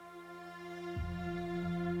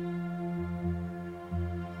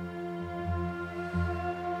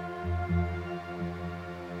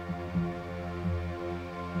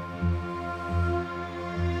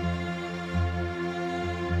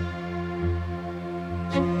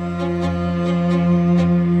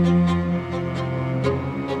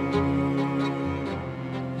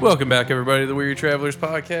Welcome back, everybody, to the Weary Travelers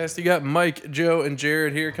podcast. You got Mike, Joe, and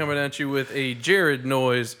Jared here coming at you with a Jared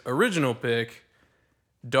Noyes original pick,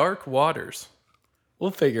 Dark Waters.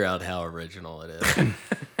 We'll figure out how original it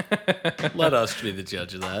is. Let us be the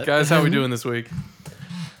judge of that. Guys, how we doing this week?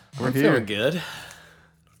 I'm feeling good.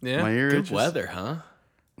 Yeah, My ear Good itches. weather, huh?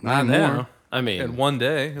 not now. I mean, And one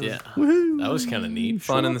day, it was yeah, Woohoo. that was kind of neat.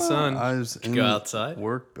 fun in the sun. I was in go the outside?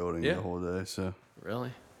 work building Yeah. the whole day, so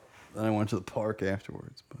Really? then I went to the park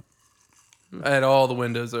afterwards. But I had all the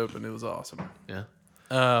windows open. It was awesome. Yeah.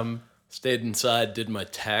 Stayed inside, did my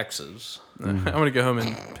taxes. I'm going to go home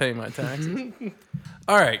and pay my taxes.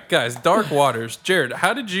 All right, guys, Dark Waters. Jared,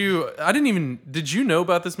 did you know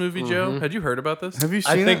about this movie, Joe? Had you heard about this? have you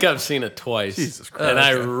seen I think it? I've seen it twice. Jesus Christ. And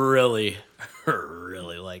I really,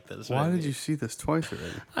 really like this Why movie. did you see this twice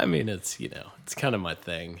already? I mean, it's kind of my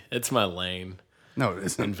thing. It's my lane. No, it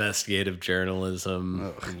isn't. Investigative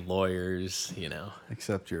journalism, lawyers,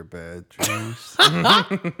 Except you're a bad journalist.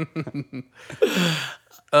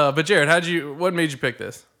 But Jared, what made you pick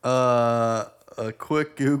this? A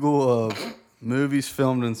quick Google of movies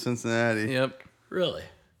filmed in Cincinnati, Yep. Really?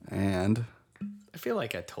 and I feel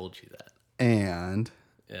like I told you that.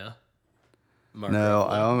 Yeah. no,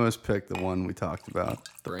 I almost picked the one we talked about.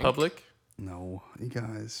 Brink. Public. No, you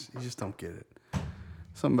guys, you just don't get it.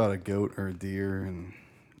 Something about a goat or a deer and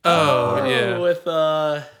Oh, yeah. With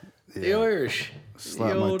the Yeah. Irish.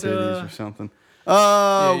 slap The my old, titties or something.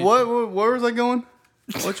 you- Where was I going?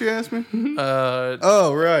 What you asked me? Uh,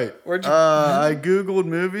 Oh, right. Where'd you- I Googled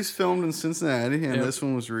movies filmed in Cincinnati, and Yep. this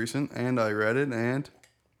one was recent, and I read it, and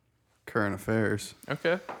current affairs.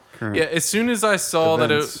 okay. Current Yeah, as soon as I saw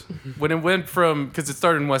events. when it went from, because it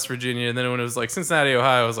started in West Virginia, and then when it was like Cincinnati,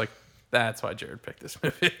 Ohio, I was like, that's why Jared picked this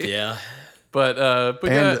movie. Yeah. But And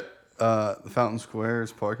yeah, the Fountain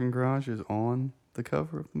Square's parking garage is on the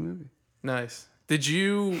cover of the movie. nice. Did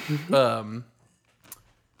you,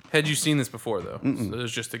 had you seen this before, though? So it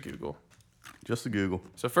was just a Google. Just a Google.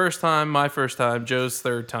 So first time, my first time, Joe's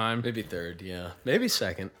third time, Maybe third, yeah. Maybe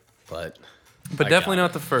second, but but I definitely got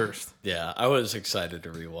not the first. yeah, I was excited to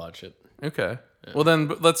rewatch it. Okay. Well, then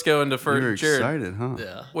let's go into You were first. Jared, excited, huh?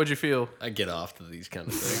 Yeah. what'd you feel? I get off to these kind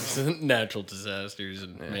of things. Natural disasters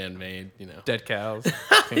and man-made, Dead cows,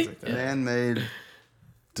 things like that. Man-made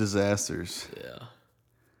disasters.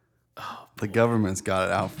 Yeah. The government's got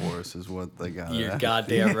it out for us, is what they got. You're it at.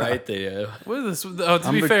 goddamn Yeah. right they do. What is this? Oh,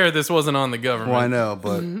 to be fair, this wasn't on the government. Well, I know,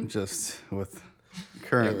 but just with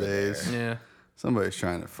current They were there. days, Yeah. somebody's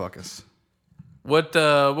trying to fuck us. What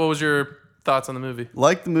was your thoughts on the movie?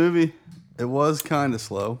 Like the movie, it was kind of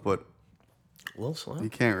slow, but A little slow. you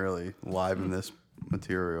can't really liven this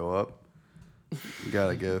material up. You got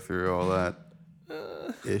to go through all that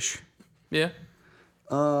ish. Yeah.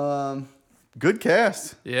 Good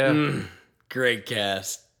cast, Yeah. Great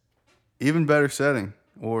cast. even better setting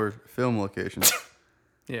or film location.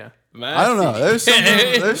 Yeah. I don't know.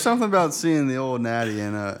 There's something about seeing the old Natty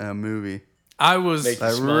in a movie I was, Make-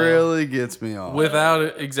 that Smile. really gets me off.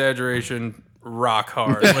 without exaggeration, rock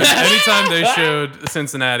hard. Like, anytime they showed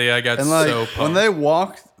Cincinnati, I got And like so pumped. when they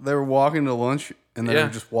were walking to lunch and they Yeah. were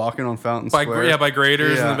just walking on Fountain by Square. by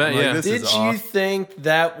graders in the back. I'm like, Yeah. this Did is you off. think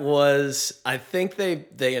that was? I think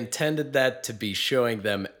they intended that to be showing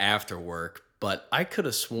them after work, but I could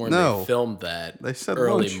have sworn No. they filmed that They said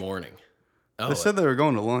early lunch. morning. Oh, They said they were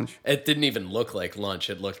going to lunch. it didn't even look like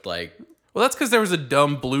lunch. It looked like Well, that's because there was a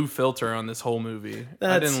dumb blue filter on this whole movie. I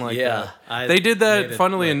That's- didn't like yeah, that. I They did made that, it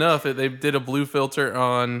funnily look- enough. They did a blue filter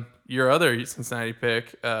on your other Cincinnati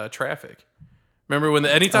pick, Traffic. Remember when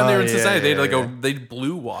anytime they were in yeah, Cincinnati, they'd yeah, like yeah. they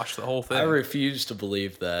blue wash the whole I thing. refuse to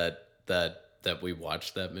believe that we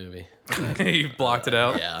watched that movie. You blocked it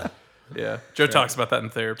out. Yeah, Yeah. Joe talks about that in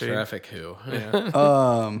therapy. Traffic Who?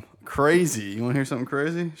 Yeah. Crazy. You want to hear something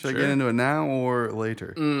crazy? Should I Sure. get into it now or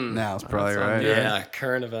later? Now's probably That's right. fine. Yeah,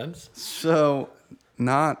 current events. So,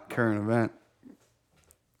 not current event.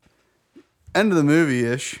 End of the movie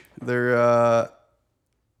ish. They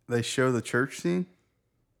show the church scene.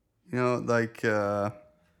 You know, like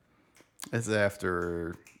it's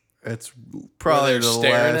after. It's probably they're the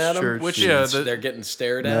staring last at 'em? church Which, scene. yeah, They're getting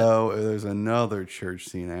stared at. No, there's another church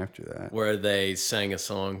scene after that. Where they sang a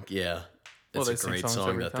song. Yeah, Well, it's they a sing great songs song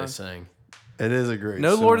every that time. they sang. It is a great.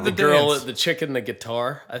 No Lord of song. the Girl, Dance. the chick and the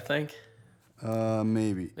guitar, I think.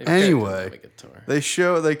 Maybe. Maybe Anyway, the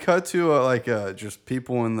guitar. they cut to just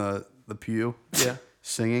people in the pew Yeah.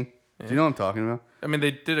 singing. Do you know what I'm talking about? I mean,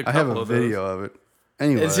 they did a I couple have a of video of it.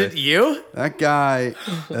 Anyway, Is it you? that guy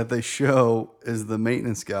that they show is the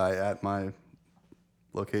maintenance guy at my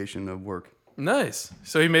location of work. those. Nice.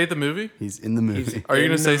 So he made the movie? He's in the movie. Are you In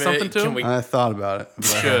going to say the something mi- to can him? we- I thought about it, but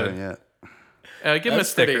I Should. haven't yet. Give him a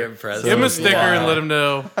That's pretty sticker. impressive. Give him a sticker and Yeah. let him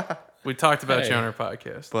know we talked about you Hey. on our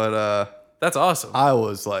podcast. But That's awesome. I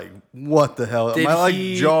was like, what the hell? Did My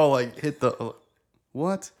he- jaw like hit the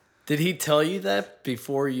what? Did he tell you that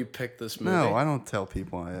before you picked this movie? No, I don't tell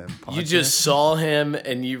people I have podcasts. You just saw him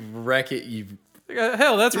and you wreck it. You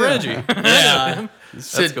Hell, that's Reggie. yeah.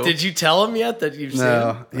 So cool. did you tell him yet that you've seen him?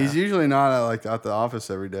 No, he's usually not at the office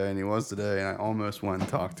every day, and he was today, and I almost went and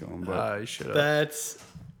talked to him, but I should have. That's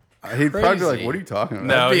he'd probably be like, crazy. "What are you talking about?"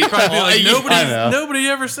 No, be- he'd probably be like, I know. nobody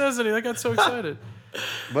ever says anything. I got so excited.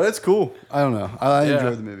 But it's cool. I don't know. I Yeah.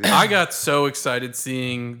 enjoyed the movie. I got so excited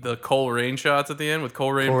seeing the Cole Rain shots at the end with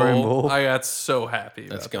Cole Rain Rain Bowl. Bowl. I got so happy.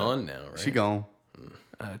 That's about gone now, right? She gone.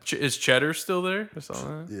 that. Is Cheddar still there? I saw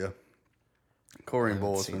that. Yeah. Corian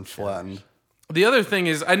Bowl has seen been Cheddars. flattened. The other thing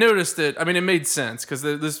is, I noticed it. I mean, it made sense because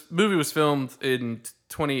this movie was filmed in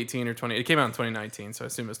 2018 or 20. It came out in 2019, so I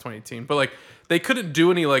assume it was 2018. But like, they couldn't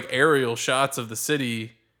do any like aerial shots of the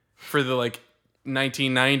city for the like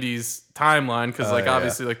 1990s timeline because like yeah.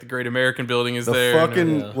 obviously like the Great American Building is The there. and fucking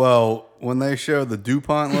everything. well, when they showed the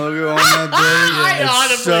DuPont logo on that building,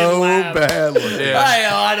 audibly it's so laughed. bad looking. Yeah. I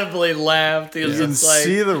audibly laughed because You can it's like,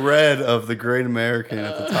 see the red of the Great American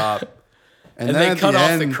at the top, and then they at cut the off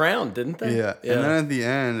end, the crown, didn't they? Yeah, and then at the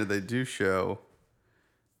end they do show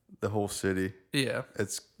the whole city. Yeah.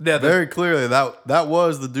 It's Yeah, the- very clearly that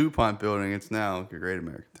was the DuPont building. It's now the Great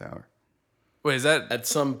American Tower. Wait, is that? At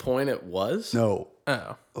some point, it was. No,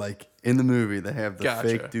 Oh, like in the movie they have the Gotcha.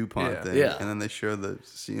 fake DuPont Yeah. thing, Yeah. and then they show the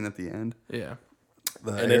scene at the end. yeah.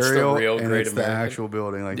 The And it's the aerial, real and Great it's the American. actual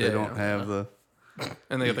building. Like Yeah, they don't yeah. have the.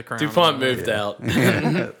 And they got the crown. DuPont on. moved out.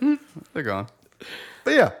 They're gone.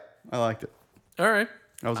 But yeah, I liked it. All right.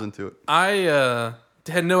 I was into it. I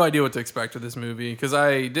had no idea what to expect with this movie because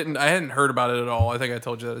I hadn't heard about it at all. I think I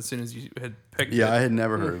told you that as soon as you had picked Yeah, I it. had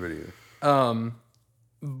never heard of it either.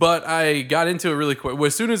 But I got into it really quick. Well,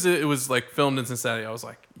 as soon as it was like filmed in Cincinnati, I was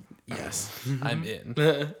like, yes, I'm in.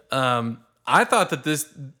 I thought that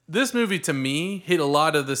this movie to me hit a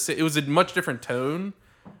lot of the. It was a much different tone,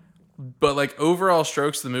 but like overall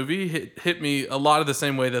strokes of the movie hit me a lot of the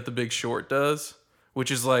same way that The Big Short does,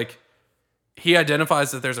 which is like he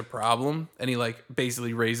identifies that there's a problem and he like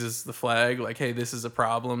basically raises the flag like, hey, this is a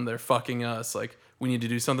problem. They're fucking us. Like we need to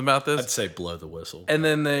do something about this. I'd say blow the whistle. And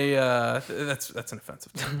then they that's an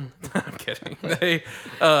offensive term. I'm kidding. They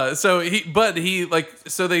so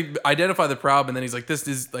they identify the problem and then he's like, this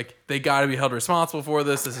is like they gotta be held responsible for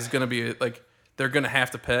this. This is gonna be like they're gonna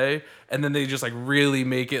have to pay. And then they just like really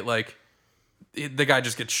make it like the guy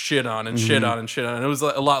just gets shit on and shit on and shit on. And it was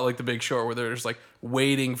a lot like The Big Short where they're just like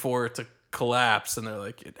waiting for it to collapse and they're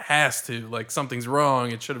like, it has to, like something's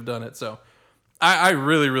wrong, it should have done it. So I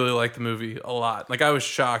really, really like the movie a lot. Like I was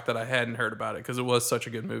shocked that I hadn't heard about it because it was such a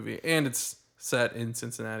good movie, and it's set in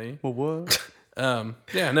Cincinnati. Well, what?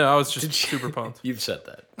 Yeah, no, I was just super pumped. You've said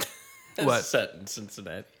that. What? Set in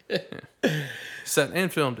Cincinnati. Set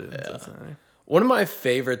and filmed it in Cincinnati. One of my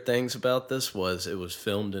favorite things about this was it was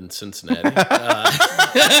filmed in Cincinnati.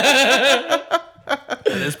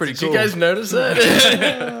 It is pretty Did cool. you guys notice that?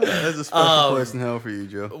 That's a special place in hell for you,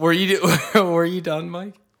 Joe. Were you done,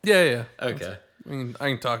 Mike? Yeah. Okay. I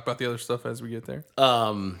can talk about the other stuff as we get there.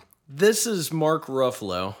 This is Mark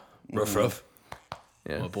Ruffalo. Ruff.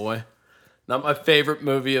 Yeah. Oh boy. Not my favorite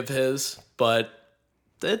movie of his, but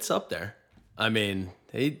it's up there. I mean,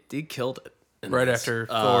 he killed it. in Right this. after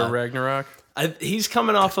Thor Ragnarok. He's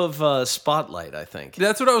coming off of Spotlight, I think.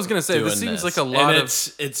 That's what I was gonna say. This doing seems this. like a lot and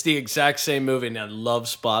of. it's the exact same movie. And I love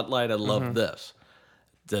Spotlight. I love this.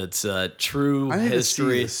 That's true I need to see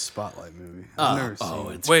history. this Spotlight movie. I've never seen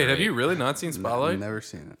it. It's Wait, great. have you really not seen Spotlight? I've never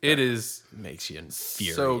seen it. It is Makes you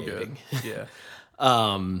so infuriating. good.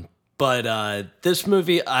 Yeah. But this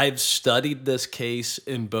movie, I've studied this case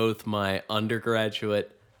in both my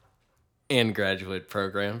undergraduate and graduate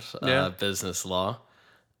programs, Yeah. business law.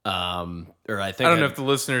 Or I think I don't know if the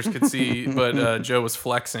listeners could see, but Joe was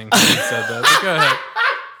flexing when he said that. But go ahead.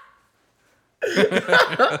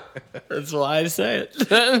 that's why I say it.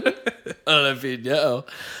 I don't know if you know.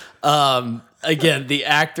 Again, the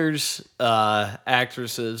actors,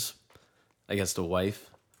 actresses, I guess the wife.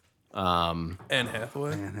 Anne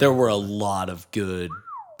Hathaway. There were a lot of good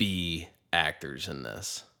B actors in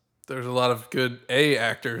this. There's a lot of good A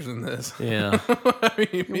actors in this. Yeah. What do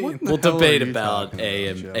you mean? We'll hell are debate you about talking A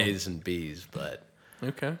about, and Joe? A's and B's, but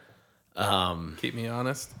Okay. Keep me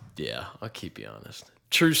honest. yeah, I'll keep you honest.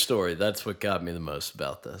 True story. That's what got me the most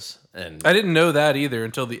about this. And I didn't know that either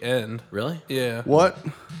until the end. really, Yeah. What?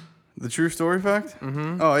 The true story fact?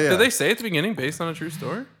 Mm-hmm. Oh yeah. Did they say at the beginning based on a true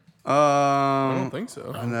story? I don't think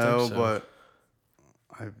so. No, so. but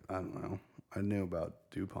I don't know. I knew about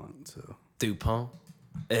DuPont, so DuPont.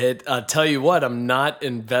 I'll tell you what, I'm not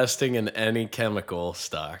investing in any chemical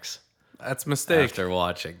stocks That's a mistake. after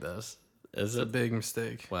watching this. Is A it? big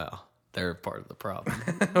mistake. Wow, they're part of the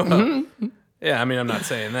problem. Yeah, I mean, I'm not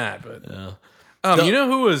saying that, but Yeah. you know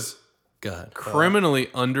who was Go ahead. criminally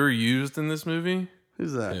underused in this movie?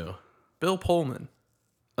 Who's that? Ew. Bill Pullman.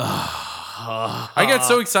 I got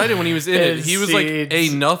so excited when he was in it. His He was like a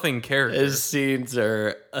scenes- nothing character. His scenes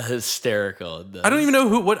are hysterical. I don't even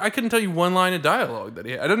know what. I couldn't tell you one line of dialogue that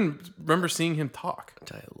he had. I didn't remember seeing him talk.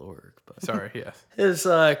 Dialogue, but Sorry, yes. his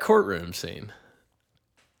courtroom scene.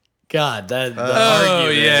 God, that the Oh,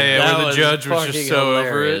 argument, yeah, that where the was judge was just fucking so over it.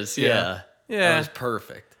 hilarious. Yeah. Yeah, Yeah. that was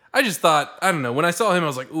perfect. I just thought, I don't know. When I saw him, I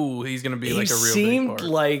was like, ooh, he's going to be He like a real big seemed part.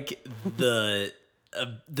 like the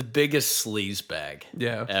biggest sleaze bag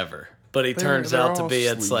Yeah. ever. But he They're- turns they're out to all be,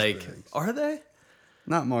 it's sleaze like, bags. are they?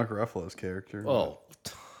 Not Mark Ruffalo's character. Oh.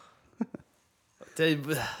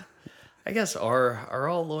 I guess are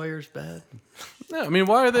all lawyers bad? No, I mean,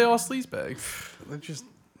 why are they all sleazebags? they're just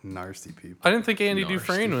nasty people. I didn't think Andy Nasty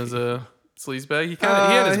Dufresne was a sleazebag. He kind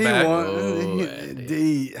of he had his back.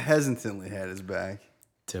 He hesitantly had his back.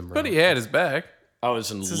 Tim But he Robbins. had his back. I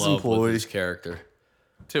was in his love with employee. his character.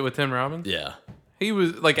 With Tim Robbins. Yeah. He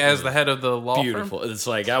was like as the head of the law firm. Beautiful. It's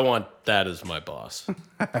like, I want that as my boss.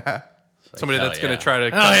 Somebody hell that's going yeah. to try to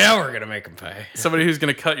Oh, cut, yeah, we're going to make him pay. somebody who's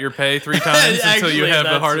going to cut your pay 3 times until you Actually, have a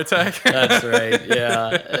that's- heart attack. That's right.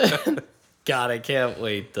 Yeah. God, I can't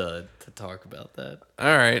wait to talk about that.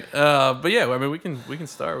 All right. But yeah, I mean, we can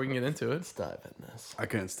start. We can get into it. Let's dive in this. I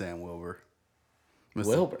couldn't stand Wilbur.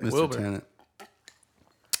 Wilbur. Mr. Wilbur. Tennant.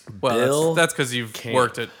 Well, Bill that's because you've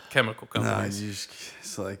worked at chemical No, companies.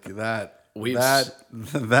 it's like that. We've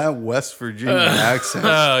That West Virginia accent.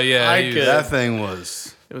 Oh yeah, I he- could- That thing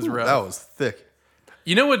was. It was rough. That was thick.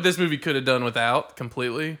 You know what this movie could have done without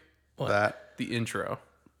completely? That. The intro.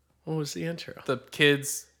 What was the intro? The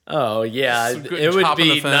kids. Oh, yeah. Some good It would chopping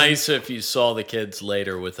the be fence. nice if you saw the kids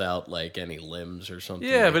later without, like, any limbs or something.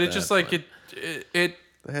 Yeah, like but it that, just like but it.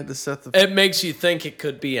 They had to set the. It makes you think it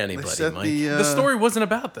could be They anybody, set Mike. The story wasn't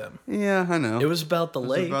about them. Yeah, I know. It was about the It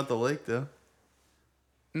was lake. about the lake, though.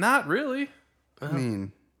 Not really. I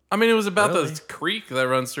mean, It was about Really? the creek that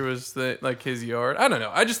runs through his yard. I don't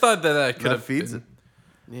know. I just thought that could that have feeds been,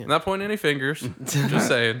 it. Not pointing any fingers. Just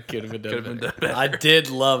saying. Could have Could have been been done done I better. did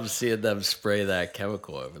love seeing them spray that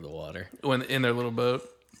chemical over the water. When in their little boat.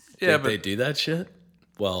 Yeah, Did but they do that shit?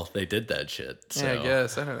 Well, they did that shit. So. yeah, I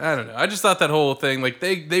guess I don't know. I just thought that whole thing like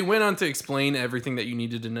they went on to explain everything that you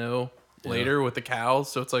needed to know later with the cows.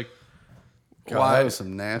 So it's like God, why? that was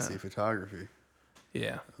some nasty photography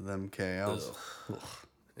Yeah. of them cows.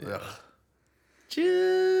 Ugh.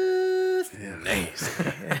 Just nice.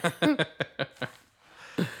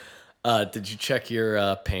 Did you check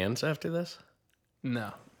your pans after this?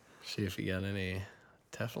 No. See if you got any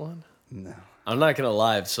Teflon? No. I'm not gonna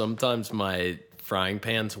lie. Sometimes my frying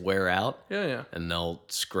pans wear out Yeah. and they'll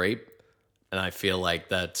scrape, and I feel like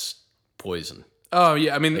that's poison. Oh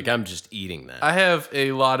yeah. I mean, Like I'm just eating that. I have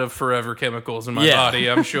a lot of forever chemicals in my Yeah. body.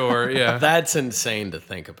 I'm sure. Yeah. That's insane to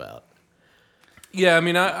think about. Yeah. I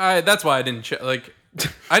mean, I that's why I didn't check. Like,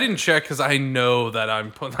 I didn't check because I know that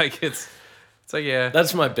I'm put like it's like yeah.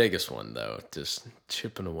 That's my biggest one though. Just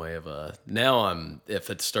chipping away of a. Now if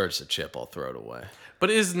it starts to chip, I'll throw it away. But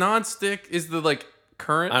is nonstick is the like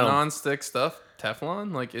current I don't- nonstick stuff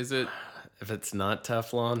Teflon? Like, is it? If it's not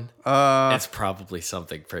Teflon, it's probably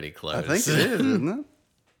something pretty close. I think it is, isn't it?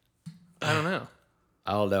 I don't know.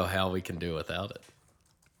 I don't know how we can do without it.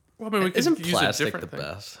 Well, I mean, we could Isn't use a plastic the different thing.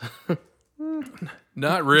 best?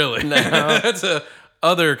 Not really. That's a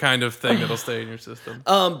other kind of thing that'll stay in your system.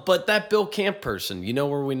 But that Bill Camp person, you know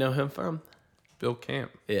where we know him from? Bill Camp.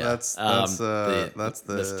 Yeah, That's the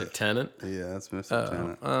Mr. Tennant, Yeah, that's Mr.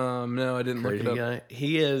 Tennant. No, I didn't crazy look it up. guy.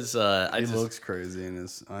 He is. He looks crazy in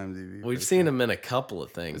his IMDb. We've picture. seen him in a couple of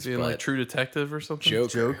things. Is he in but like True Detective or something?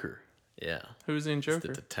 Joker. Joker. Yeah, Who's in the Joker?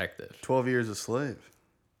 detective. 12 Years a Slave.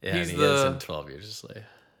 Yeah, He's and he is the- in 12 Years a Slave.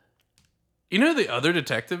 You know who the other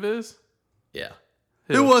detective is? Yeah.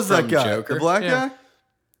 Who was that From guy? Joker? The black Yeah. guy?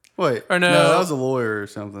 Wait. Or no. that was a lawyer or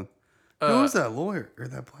something. Who was that lawyer or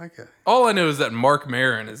that black guy? All I know is that Mark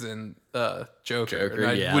Maron is in Joker. Joker, and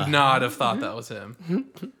I yeah. would not have thought that was him.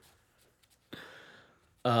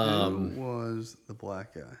 Who was the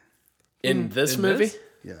black guy? In this in movie? this?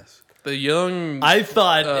 Yes. The young. I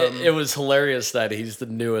thought it was hilarious that he's the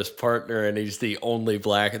newest partner and he's the only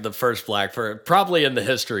the first black for probably in the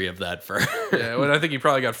history of that firm. Yeah, well, I think he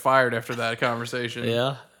probably got fired after that conversation.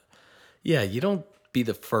 Yeah. Yeah, you don't be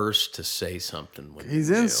the first to say something when He's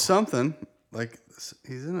you in do. something. Like,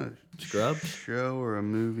 he's in a Scrubs? show or a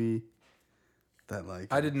movie that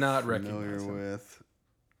like I did not familiar recognize him. with.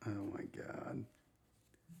 Oh my god!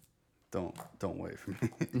 Don't wait for me.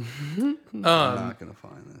 I'm not gonna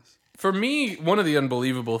find this. For me, one of the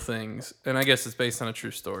unbelievable things, and I guess it's based on a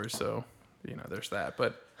true story, so there's that.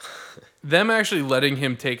 But them actually letting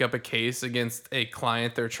him take up a case against a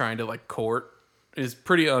client they're trying to like court is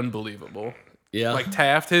pretty unbelievable. Yeah. Like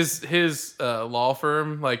Taft, his law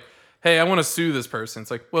firm, like, hey, I want to sue this person. It's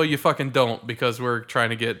like, well, you fucking don't because we're trying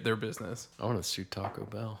to get their business. I want to sue Taco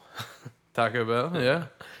Bell. Taco Bell, yeah,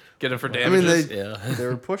 get him for I mean, damages. they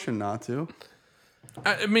were pushing not to.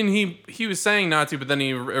 I mean, he was saying not to, but then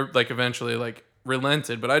he like eventually like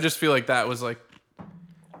relented. But I just feel like that was like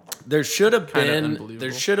There should have Kinda been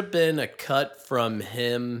unbelievable. a cut from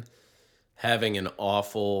him having an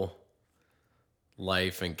awful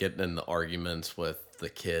life and getting in the arguments with the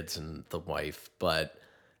kids and the wife,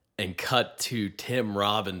 and cut to Tim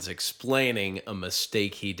Robbins explaining a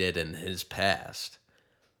mistake he did in his past.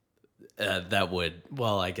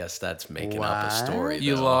 I guess that's making up a story.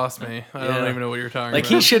 you though. lost me. I don't even know what you're talking Like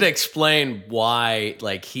about. he should explain why,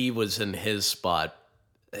 like he was in his spot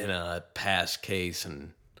in a past case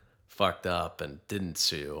and fucked up and didn't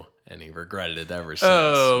sue, and he regretted it ever since.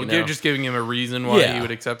 Oh, you know? you're just giving him a reason why Yeah. he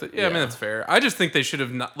would accept it. Yeah, I mean that's fair. I just think they should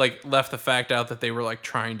have not like left the fact out that they were like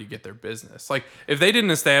trying to get their business. Like if they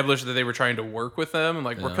didn't establish that they were trying to work with them and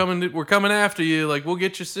like we're coming after you, like we'll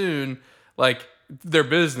get you soon, like their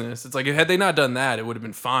business. It's like had they not done that, it would have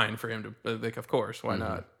been fine for him to like. Of course, why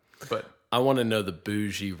not? But I want to know the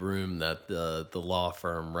bougie room that the law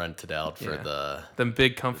firm rented out for Yeah. them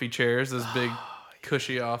big comfy chairs, those big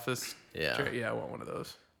cushy office. Yeah. Yeah, I want one of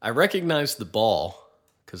those. I recognize the ball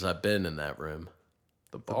because I've been in that room.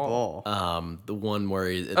 The ball. The one where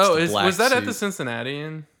it's Oh, the black was that at suit. the Cincinnati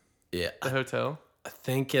Inn, Yeah, the hotel? I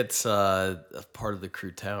think it's a part of the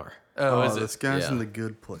Crew Tower. Oh, is this it? guy's Yeah. in The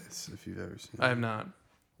Good Place, if you've ever seen I it. have not.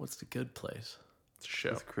 What's the good place? It's a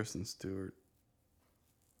show. With Kristen Stewart.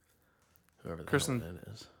 Whoever the Kristen- hell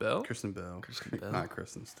that is. Bell? Kristen Bell. Bell. Not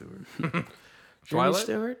Kristen Stewart. Jimmy Twilight?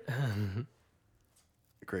 Stewart?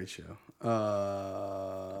 Great show.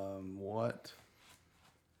 What?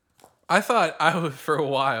 I thought for a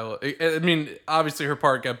while. I mean, obviously her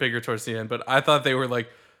part got bigger towards the end, but I thought they were like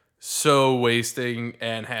so wasting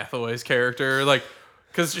Anne Hathaway's character, like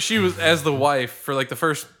because she was as the wife for like the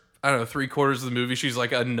first 3/4 of the movie. She's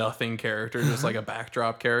like a nothing character, just like a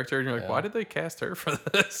backdrop character, and you're like, why did they cast her for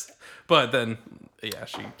this? But then, yeah,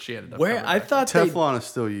 she ended up. Where coming I back. thought Teflon is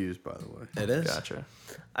still used, by the way. it is. Gotcha.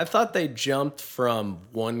 I thought they jumped from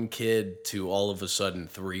one kid to all of a sudden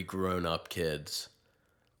 3 grown-up kids.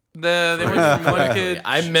 They went from one kid.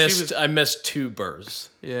 I she missed was- I missed 2 births.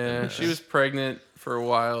 Yeah, she was pregnant for a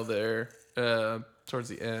while there, towards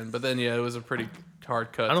the end. But then, yeah, it was a pretty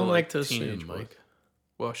hard cut. I don't like to teenage assume, boys. Mike.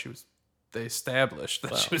 Well, they established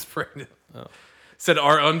that she was pregnant. Said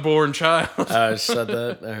our unborn child. I said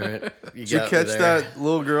that. All right. Did you catch that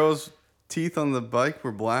little girl's teeth on the bike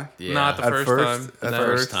were black? Yeah. Not the At first first- time. at the No,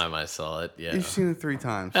 first time I saw it. Yeah. You've seen it 3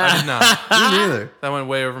 times. I did not. Me neither. That went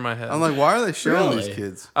way over my head. I'm like, why are they showing Really? these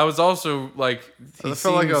kids? I was also like, I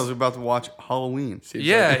felt like I was about to watch Halloween.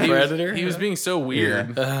 Yeah, like a he was, predator? he was being so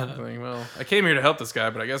weird. I was like, well, I came here to help this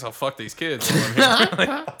guy, but I guess I'll fuck these kids. while I'm here.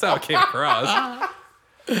 Like, that's how it came across.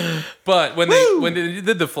 But when they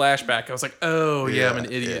did the flashback, I was like, oh yeah, I'm an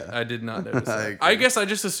idiot. yeah. I did not notice I that. agree. I guess I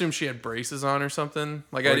just assumed she had braces on or something.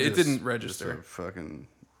 Like Or it just- didn't Just register. a fucking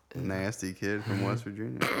nasty kid from West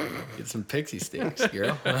Virginia. Get some pixie sticks,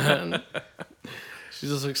 girl. She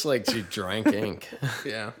just looks like she drank ink.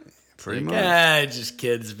 Yeah. Pretty much. Yeah, just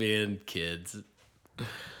kids being kids.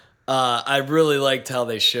 I really liked how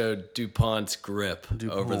they showed DuPont's grip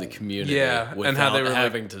over the community. Yeah, without and how they were, like-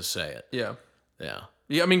 having to say it. Yeah. Yeah.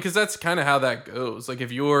 Yeah, I mean, because that's kind of how that goes. Like,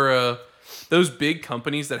 if you're those big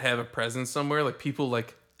companies that have a presence somewhere, like people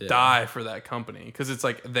like die for that company because it's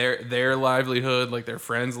like their livelihood, like their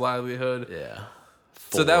friends' livelihood. Yeah.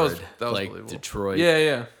 So that was Ford, like believable. Detroit.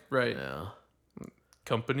 Yeah, right. Yeah.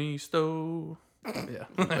 Company store. Yeah,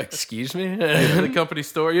 Excuse me? the company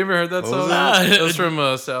store. You ever heard that song? that? It was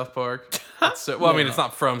from South Park. Well, I mean, it's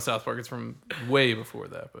not from South Park. It's from way before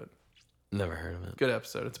that, but Never heard of it. good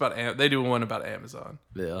episode. It's about they do one about Amazon.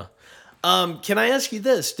 Yeah. Can I ask you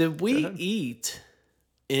this? Did we eat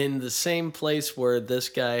in the same place where this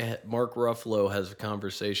guy, Mark Ruffalo, has a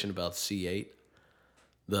conversation about C8?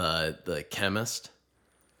 The chemist?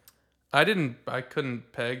 I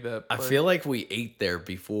couldn't peg that. I place. feel like we ate there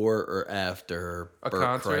before or after a Bert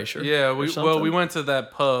concert. Kreischer Yeah, or we something? went to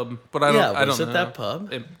that pub, but I don't. Yeah, I don't was it know. that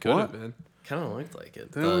pub? It could What? have been. Kind of looked like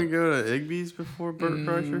it. Didn't we go to Igby's before Burt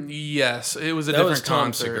Kreischer? Yes, it was a That different was Tom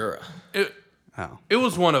concert. Segura. It, How? It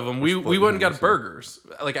was one of them. We went and got burgers,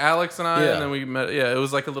 like Alex and I, Yeah. and then we met. Yeah, it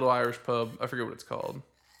was like a little Irish pub. I forget what it's called.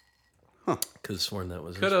 Could have sworn that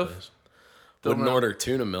was his Could've. place. Don't Wouldn't know. order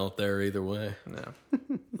tuna melt there either way. No.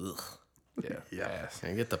 Ugh. Yeah. Ass.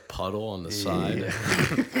 Can I get the puddle on the side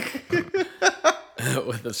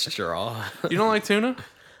with a straw? You don't like tuna?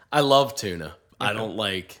 I love tuna. I don't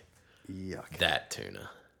like Yuck. that tuna.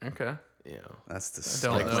 Okay. You know, That's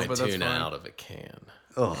Don't like know, my but that's tuna fine. out of a can.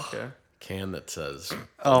 Oh. Okay. Can that says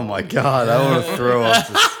Oh my god, I want to throw up just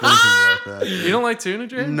thinking about that. You don't like tuna,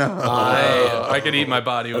 Jay? No. I could eat my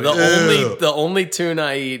body weight. the only tuna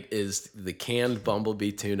I eat is the canned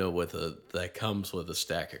bumblebee tuna that comes with a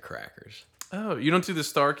stack of crackers. Oh, you don't do the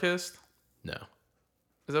Star Kissed? No,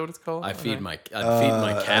 Is that what it's called? I'd feed Okay. my cat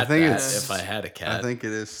think that it's- if I had a cat. I think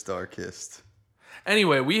it is Star-Kissed.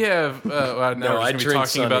 Anyway, we have. Now No, we're I just gonna be drink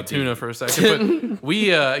talking about Sunny D. tuna for a second, but we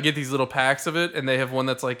get these little packs of it, and they have one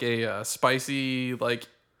that's like a spicy like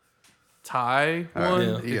Thai All right, one.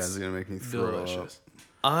 you It's guys are gonna make me throw up. delicious.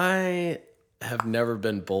 I have never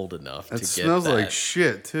been bold enough to It get smells that. like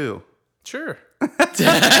shit too. Sure,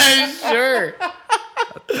 Sure.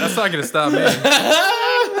 that's not gonna stop me.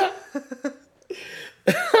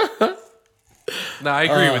 No, I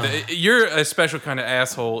agree with it. You're a special kind of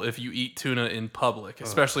asshole if you eat tuna in public,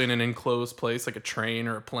 especially in an enclosed place like a train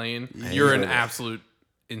or a plane. You're an absolute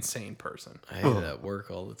insane person. I hate it at work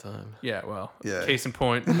all the time. Yeah, well, Yeah. case in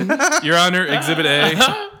point. Your Honor, Exhibit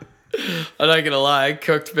A. I'm not gonna lie, I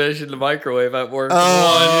cooked fish in the microwave at work once,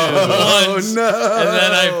 Oh no! and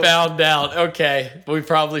then I found out. Okay, we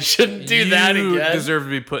probably shouldn't do that You again. deserve to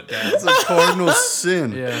be put down. It's a cardinal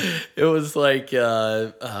sin. Yeah, It was like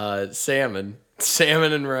salmon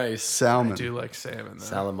and rice, I Salmon. do like salmon, though.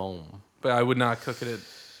 salamon But I would not cook it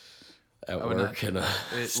at would work not- in a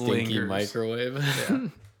it stinky lingers. microwave.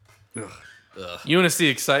 You want to see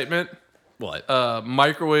excitement? What?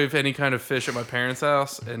 Microwave any kind of fish at my parents'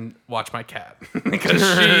 house and watch my cat. Because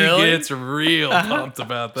she Really? gets real pumped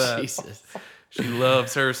about that. Jesus, She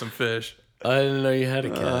loves her some fish. I didn't know you had a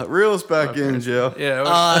cat. Reel us back in, Joe. Yeah.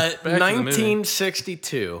 back to the movie.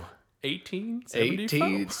 1962. 1875?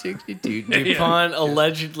 1862. DuPont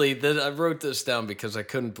allegedly, I wrote this down because I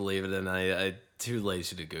couldn't believe it and I too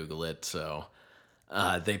lazy to Google it. So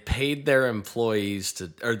they paid their employees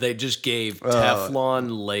or they just gave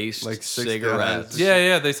Teflon laced like $6. cigarettes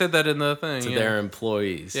Yeah, they said that in the thing. to yeah. their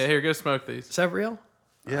employees. Yeah, here, go smoke these. Is that real?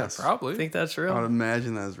 Yes. Probably. I think that's I would real.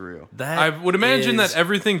 imagine that's real. That I would imagine is that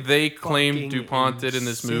everything they claim fucking DuPont did in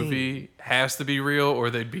this insane. movie has to be real,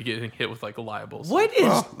 or they'd be getting hit with like libels. What is?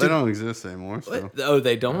 Well, they don't exist anymore. So. what? Oh,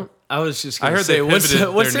 they don't. I was just. I Gonna heard say, they what's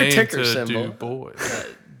pivoted what's their their name ticker to symbol? Du Bois.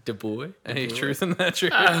 Du Bois. Any truth in that? True?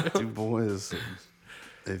 Du Bois is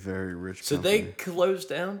a very rich So company. they closed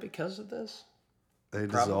down because of this. They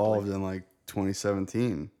dissolved in like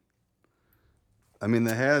 2017. I mean,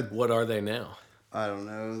 they had, What are they now? I don't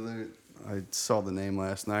know, I saw the name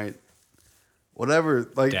last night. Whatever,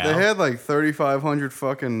 like Dow? they had like 3,500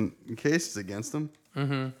 fucking cases against them.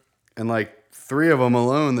 Mm-hmm. And like 3 of them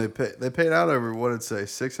alone, they paid out over, what did it say,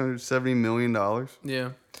 $670 million? Yeah.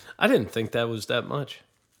 I didn't think that was that much.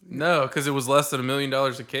 No, because it was less than $1 million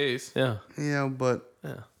a case. Yeah. Yeah, but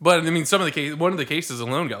But I mean, one of the cases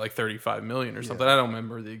alone got like 35 million or something. I don't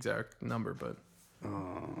remember the exact number, but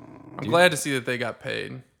I'm glad to see that they got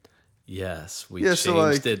paid. Yes, we Yeah, changed so,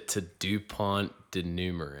 like- it to DuPont de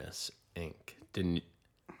Numerous Inc.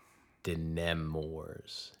 De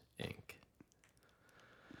Nemours Inc.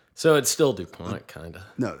 So it's still DuPont, kind of.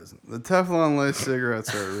 no, it isn't. The Teflon lace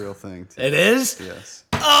cigarettes are a real thing, too. It is? Yes.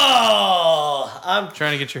 Oh, I'm.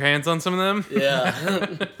 Trying to get your hands on some of them.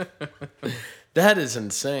 Yeah. That is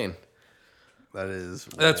insane. That is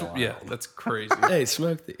That's crazy. Hey,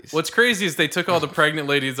 smoke these. What's crazy is they took all the pregnant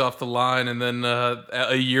ladies off the line, and then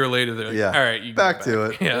a year later they're like, Yeah. "All right, you Back go to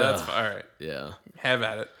it. Yeah, that's fine. All right, Yeah. have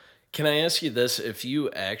at it." Can I ask you this? If you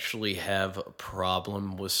actually have a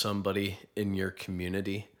problem with somebody in your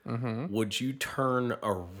community, would you turn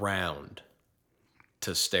around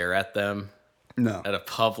to stare at them No. at a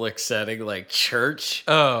public setting like church?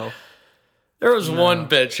 Oh, There was one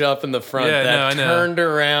bitch up in the front Yeah, that no, I know. turned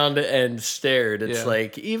around and stared. It's Yeah.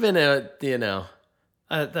 like, even at,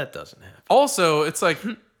 that doesn't happen. also, it's like,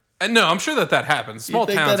 no, I'm sure that happens. Small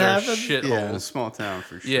think towns that are happens? shit Yeah, in a holes. small town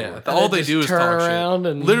for sure. Yeah, And all they they just do is turn talk around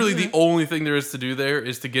shit. and- Literally, the only thing there is to do there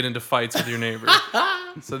is to get into fights with your neighbor.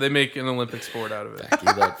 So they make an Olympic sport out of it.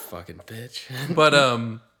 You that fucking bitch. But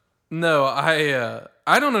no,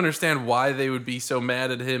 I don't understand why they would be so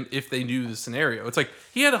mad at him if they knew the scenario. It's like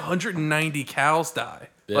he had 190 cows die.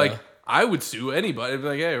 Yeah. Like I would sue anybody. I'd be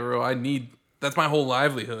like, hey, bro, that's my whole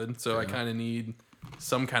livelihood, so I kind of need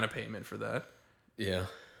some kind of payment for that. Yeah.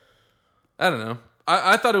 I don't know.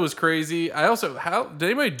 I thought it was crazy. I also did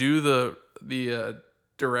anybody do the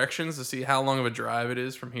directions to see how long of a drive it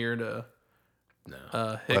is from here to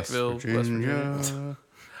Hickville, West Virginia?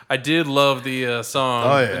 I did love the song.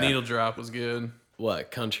 Oh, yeah. The needle drop was good.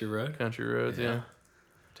 What, Country Road? Country Roads, yeah.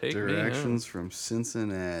 Take Directions from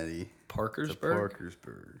Cincinnati Parkersburg? to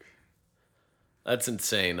Parkersburg. That's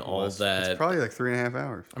insane. All that. It's probably like 3.5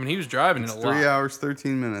 hours. I mean, he was driving It's it a lot. 3 hours,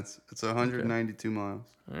 13 minutes. It's 192 miles.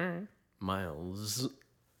 All right. miles.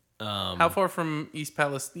 How far from East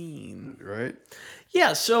Palestine? Right?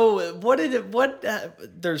 Yeah. So what did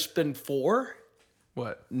it? There's been 4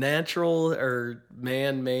 What? natural or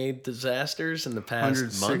man-made disasters in the past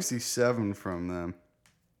month. 167 from them.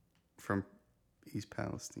 From East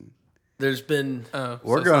Palestine. There's been.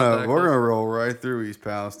 We're gonna roll right through East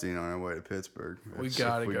Palestine on our way to Pittsburgh. We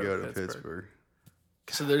gotta go to Pittsburgh.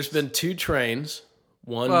 So there's been 2 trains,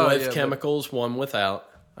 one Well, with yeah, chemicals, one without.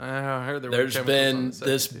 I heard There's been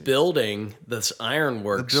this building, this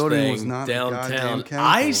ironworks The building thing was not downtown. goddamn chemical.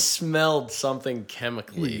 I smelled something Yeah,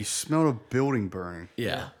 chemically. you smelled a building burning.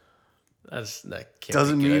 Yeah. That can't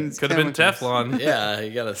Doesn't be mean good. Could have been chemicals. Teflon. Yeah,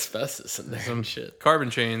 you got asbestos in there and shit. Carbon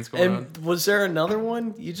chains going on. And was there another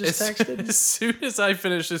one you just texted? As soon as I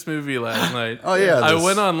finished this movie last night, Oh, yeah, I this-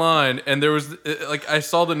 went online and there was I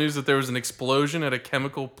saw the news that there was an explosion at a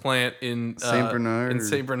chemical plant in Saint Bernard In or-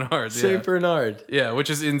 Saint Bernard, yeah. St. Bernard. Yeah, which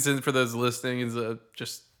is in for those listening is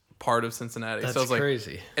just part of Cincinnati. That's so I was like,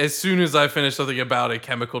 crazy. as soon as I finished something about a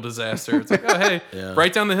chemical disaster, it's like, oh hey, Yeah.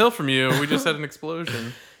 right down the hill from you, we just had an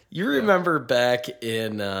explosion. You remember back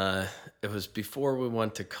in, it was before we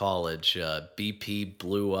went to college, BP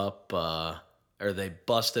blew up, or they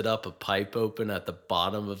busted up a pipe open at the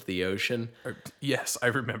bottom of the ocean. Yes, I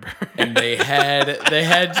remember. And they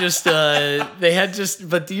had just,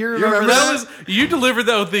 but do you remember That was you delivered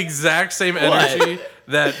that with the exact same energy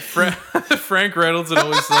that Frank Reynolds had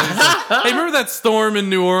always said. He's like, hey, remember that storm in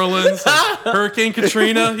New Orleans, Hurricane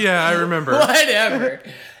Katrina? Yeah, I remember. Whatever.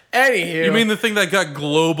 Anywho. You mean the thing that got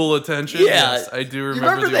global attention? Yeah. Yes, I do remember.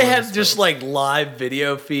 You remember the they had Orleans just stuff. like live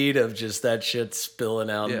video feed of just that shit spilling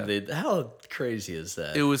out. Yeah. How crazy is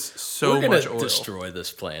that? It was so We're gonna much oil. destroy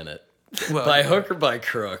this planet. Well, By hook or by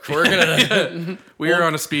crook. We're gonna we are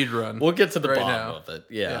on a speed run. we'll get to the Right bottom now. of it.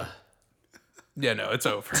 Yeah. Yeah, no, it's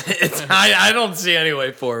over. I don't see any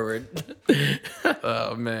way forward.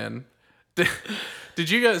 Oh man, did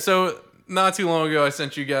you guys? So not too long ago, I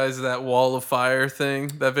sent you guys that wall of fire thing.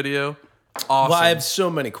 That video. Awesome. Well, I have so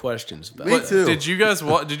many questions about Me it. too. Did you guys?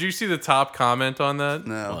 Did you see the top comment on that?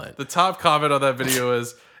 No. What? The top comment on that video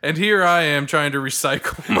is, and here I am trying to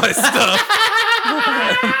recycle my stuff.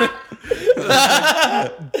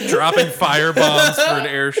 Dropping fire bombs for an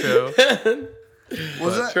air show.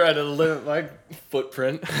 Was that? Try to limit my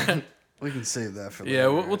footprint. We can save that for Yeah,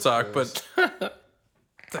 later. we'll talk, but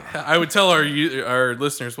I would tell our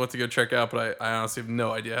listeners what to go check out, but I honestly have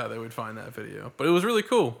no idea how they would find that video. But it was really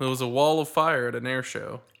cool. It was a wall of fire at an air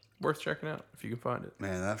show. Worth checking out if you can find it.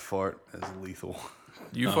 Man, that fart is lethal.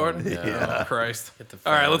 You farted? no. Yeah. Oh, Christ. the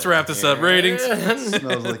All right, fan let's out wrap this here. up. Ratings.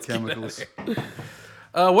 Smells like chemicals.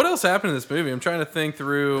 What else happened in this movie? I'm trying to think There's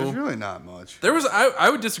through. really not much. There was. I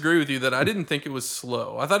would disagree with you that I didn't think it was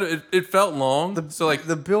slow. I thought it felt long. So like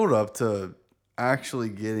The build up to actually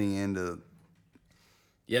getting into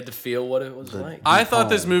You had to feel what it was like. I thought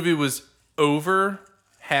this movie was over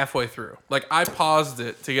halfway through. Like I paused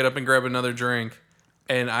it to get up and grab another drink,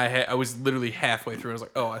 and I was literally halfway through. I was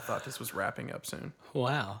like, oh, I thought this was wrapping up soon.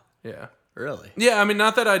 Wow. Yeah. Really? Yeah, I mean,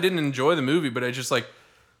 not that I didn't enjoy the movie, but I just like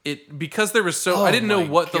it because there was so I didn't know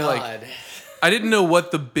what the like I didn't know what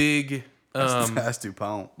the big That's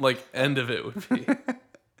DuPont. like end of it would be.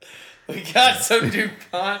 We got some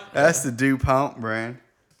DuPont. That's the DuPont brand.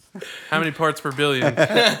 How many parts per billion?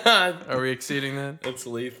 Are we exceeding that? It's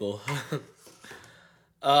lethal.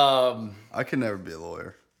 I could never be a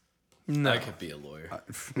lawyer. No. I could be a lawyer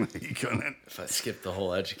You couldn't. if I skipped the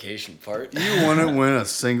whole education part. You wouldn't win a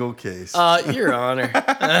single case. Your Honor.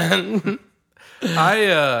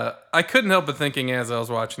 I couldn't help but thinking as I was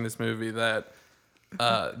watching this movie that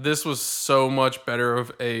this was so much better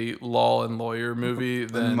of a law and lawyer movie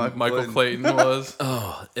than Michael Michael Clayton. Clayton was.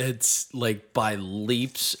 Oh, it's like by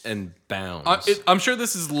leaps and bounds. I'm sure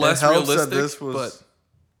this is less It helps that realistic, this was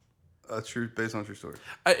based on a true story.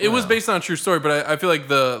 but it was based on a true story. But I feel like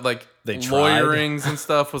the They tried. lawyerings and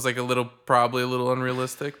stuff was like probably a little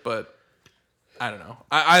unrealistic. But I don't know.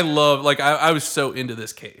 I love I was so into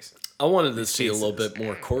this case. I wanted to see a little bit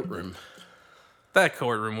more courtroom. That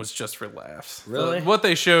courtroom was just for laughs. Really? What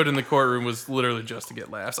they showed in the courtroom was literally just to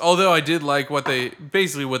get laughs. Although I did like what they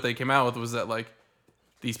came out with was that like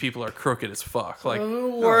these people are crooked as fuck. Like,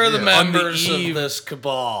 Who were the yeah. members On the eve- of this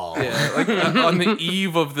cabal? yeah, like on the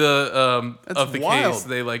eve of the That's case, wild.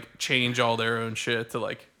 they like change all their own shit to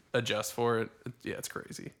like adjust for it. Yeah, it's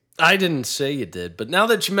crazy. I didn't say you did, but now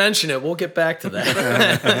that you mention it, we'll get back to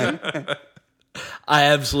that. I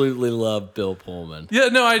absolutely love Bill Pullman. Yeah,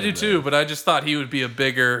 no, I do too. But I just thought he would be a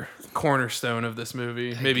bigger cornerstone of this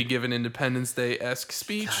movie. Maybe give an Independence Day-esque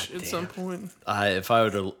speech at some point. If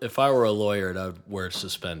I were a lawyer, I'd wear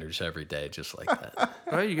suspenders every day, just like that.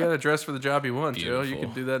 Well, you gotta dress for the job you want, Joe. You Beautiful.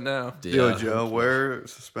 can do that now. Yo, Joe, wear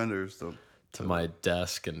suspenders To my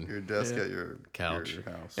desk and your desk at your Couch. your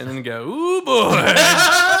house. And then go, ooh boy.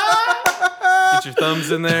 Get your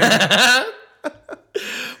thumbs in there.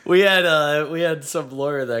 we had some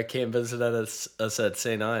lawyer that came visit us at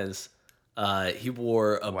St. Ives. He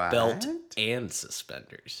wore a What? belt and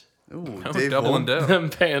suspenders. Ooh, Oh, Dave doubling Volk. down. Them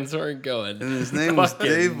pants weren't going. And his name was Fucking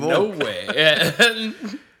Dave Volk. No way.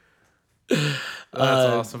 That's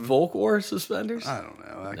awesome. Volk wore suspenders? I don't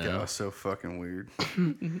know. That guy was so fucking weird.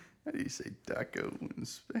 How do you say Daco in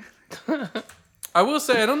Spanish? I will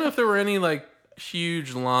say, I don't know if there were any like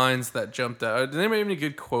huge lines that jumped out. Did anybody have any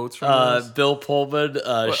good quotes from this? Bill Pullman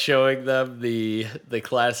showing them the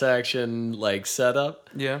class action like setup.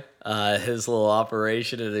 Yeah. His little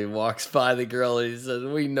operation, and he walks by the girl and he says,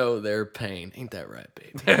 "We know their pain, ain't that right,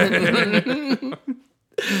 baby?"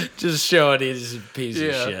 Just showing he's a piece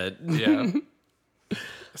of shit. Yeah.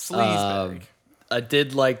 Sleazebag. I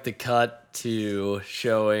did like the cut to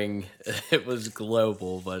showing it was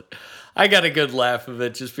global, but I got a good laugh of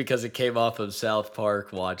it just because it came off of South Park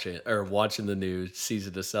watching the new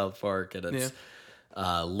season of South Park, and it's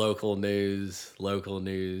local news,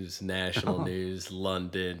 national news,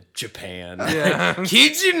 London, Japan. Yeah.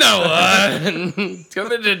 Kids, you know what?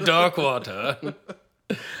 Coming to Darkwater.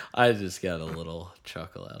 I just got a little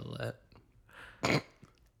chuckle out of that.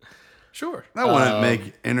 Sure. That wouldn't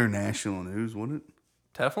make international news, would it?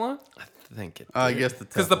 Teflon? I think it. I guess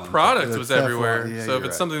Because the Teflon- product the was Teflon, everywhere. yeah, So you're if it's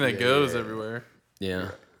right. something that Yeah, goes yeah. everywhere. Yeah.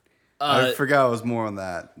 I forgot it was more on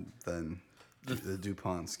that than the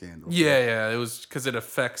DuPont scandal. Yeah, it was because it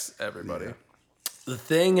affects everybody. Yeah. The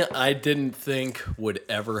thing I didn't think would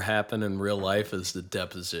ever happen in real life is the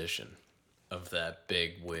deposition of that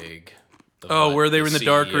big wig. Oh, where they were in the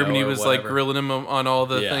dark room and he CEO or was like whatever. grilling him on all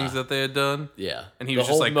the Yeah. things that they had done. Yeah, And he The was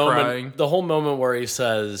just, whole like, moment, crying. The whole moment where he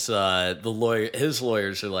says his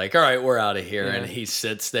lawyers are like, "All right, we're out of here," Yeah. and he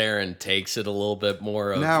sits there and takes it a little bit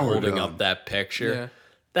more of Now we're holding done. up that picture. Yeah.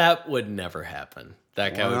 That would never happen.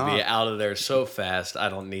 That guy Why would be not? out of there so fast. I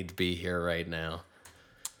don't need to be here right now.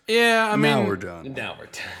 Yeah, I mean, Now we're done. Now we're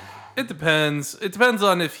done. it depends. It depends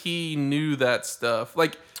on if he knew that stuff.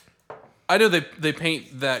 Like, I know they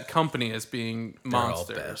paint that company as being They're all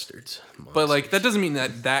monsters. bastards. But like that doesn't mean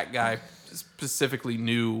that guy specifically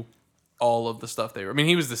knew all of the stuff they were. I mean,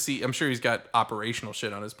 he was the I'm sure he's got operational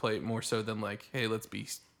shit on his plate more so than like, hey, let's be.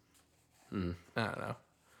 I don't know.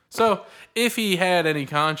 So if he had any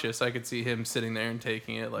conscience, I could see him sitting there and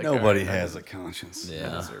taking it like Nobody all right, has a conscience.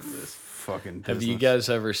 Yeah. I deserve this. Fucking Have you business. guys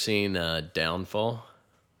ever seen Downfall?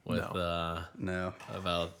 With No.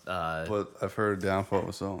 about But I've heard Downfall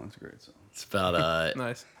was song. It's a great song. it's about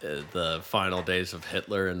Nice. the final days of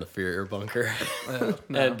Hitler in the Führer bunker,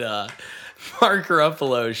 No. and Mark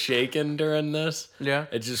Ruffalo shaking during this. Yeah.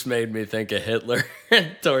 It just made me think of Hitler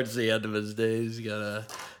towards the end of his days. He got a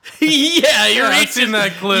yeah, you're I've seen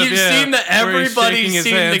that clip. You've yeah, seen that. where he's Everybody's shaking his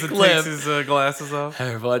seen hands the and clip. takes his glasses off.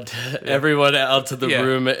 Everyone out to the Yeah.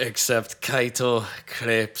 room except Kaito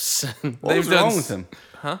Krebs. What They've was done wrong s- with him?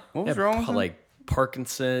 Huh? What was wrong with him? Like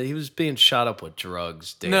Parkinson. He was being shot up with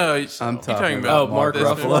drugs. Damn. No, I'm you're talking talking about Oh, Mark this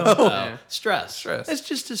Ruffalo. movie. Oh, Yeah. stress. Stress. It's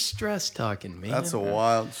just a stress talking, man. That's a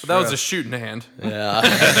wild. That was a stress. shooting hand.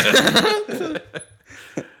 yeah.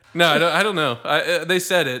 No, I don't know. They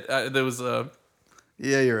said it. There was a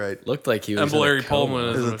Yeah, you're right. Looked like he was. in a Larry coma.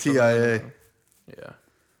 Pullman. There's a or something. TIA. Yeah.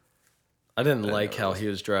 I didn't like how he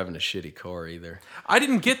was driving a shitty car either. I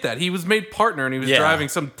didn't get that. He was made partner and he was Yeah. driving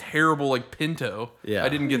some terrible like Pinto. Yeah. I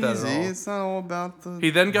didn't get that Easy. at all. It's not all about the. He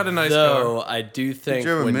then got a nice Though car. I do think Did you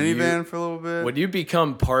have a when minivan for a little bit? when you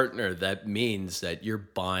become partner, that means that you're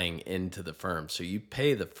buying into the firm. So you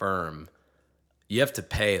pay the firm. You have to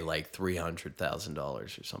pay like $300,000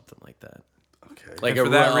 or something like that. Okay. Like And for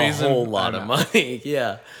that a reason, whole lot I'm of money.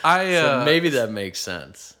 Yeah. I So maybe that makes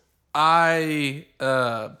sense. I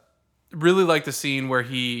really like the scene where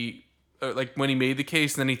he like when he made the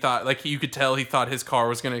case and then he thought like you could tell he thought his car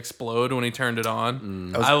was going to explode when he turned it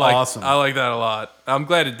on. That was I like awesome. I like that a lot. I'm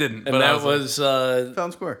glad it didn't. And but I that was, was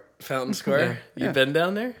Fountain Square. Fountain Square. Yeah. You been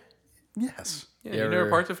down there? Yes. like, yeah, you never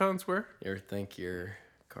parked at Fountain Square? You ever think your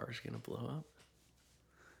car's gonna blow up?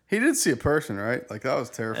 He did see a person, right? Like that was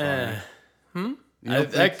terrifying.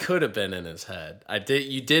 That could have been in his head.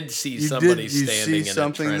 You did see You somebody did- you standing see in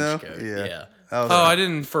something, a trench though? coat. Yeah. Yeah. That was- Oh, I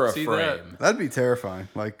didn't For a see frame. that. That'd be terrifying,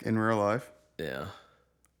 like in real life, Yeah.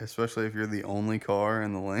 especially if you're the only car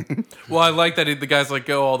in the lane. Well, I like that the guy's like,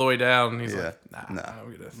 go all the way down. And he's Yeah. like, Nah, I'm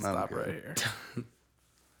going to stop good. right here.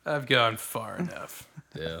 I've gone far enough.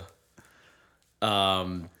 Yeah.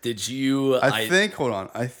 Did you? I think. Hold on.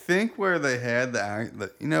 I think where they had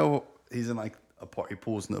he's in like he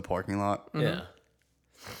pulls in the parking lot. Yeah.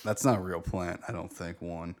 That's not a real plant. I don't think.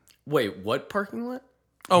 One. Wait, what parking lot?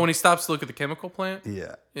 Oh, when he stops to look at the chemical plant?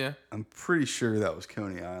 Yeah. Yeah. I'm pretty sure that was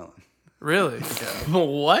Coney Island. Really?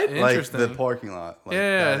 What? Yeah. Like Interesting. the parking lot. Like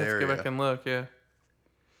Yeah, that let's area. go back and look. Yeah.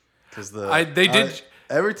 Because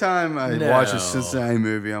every time I watch No. a Cincinnati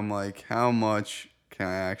movie, I'm like, how much can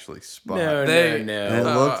I actually spot? No, They- no, And it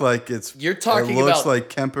no. looked like You're talking It looks about- like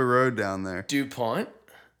Kemper Road down there. DuPont?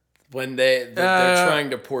 When they're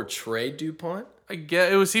trying to portray DuPont? I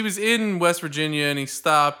get he was in West Virginia and he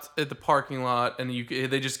stopped at the parking lot and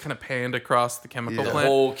they just kind of panned across the chemical The plant.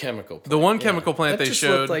 whole chemical plant. The one chemical plant that they just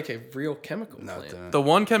showed looked like a real chemical plant. didn't. the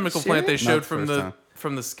one chemical plant they Not showed the from first the time.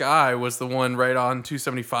 from the sky was the one right on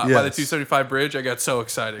 275 by the Yes. 275 bridge. I got so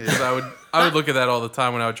excited because I would look at that all the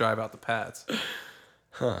time when I would drive out the pads.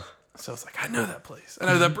 So I was like, I know that place. I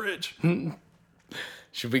know that bridge.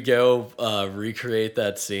 Should we go recreate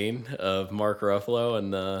that scene of Mark Ruffalo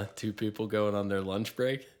and the two people going on their lunch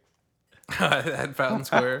break? At Fountain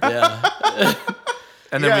Square. Yeah.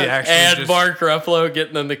 And then we Yeah. actually And just, Mark Ruffalo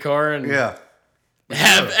getting in the car and Yeah.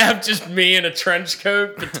 have just me in a trench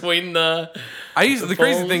coat between the... the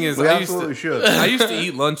crazy phones. thing is We I used absolutely to should. I used to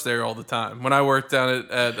eat lunch there all the time. When I worked down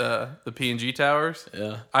at the P&G Towers,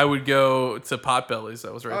 Yeah. I would go to Potbelly's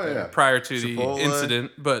that was right Oh, there yeah. prior to Chipotle. the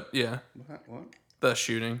incident. But yeah, What? the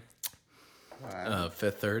shooting.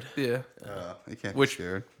 Fifth Third. Yeah. You can't Which be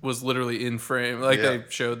scared. was literally in frame. Like Yeah. they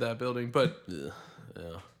showed that building. But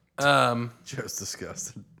Just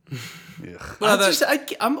disgusted. Yeah. well,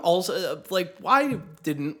 I'm also like, why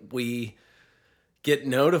didn't we get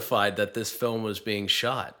notified that this film was being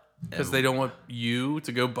shot? because they don't want you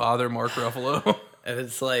to go bother Mark Ruffalo. And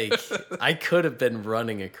it's like, I could have been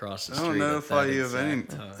running across the I street. don't notify at that you of any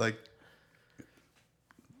exact time. like.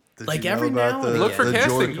 Did Like you know every about now and the- Look for the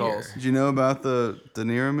casting Jordan- calls. Did you know about the De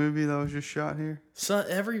Niro movie that was just shot here? So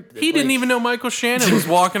He didn't even know Michael Shannon was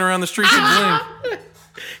walking around the streets of Blink.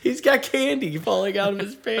 He's got candy falling out of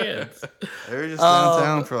his pants. They were just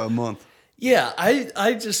downtown for a month. Yeah,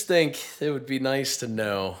 I just think it would be nice to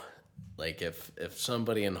know, like, if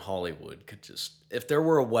somebody in Hollywood could just, if there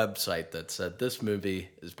were a website that said this movie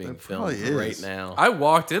is being filmed probably right is. now. I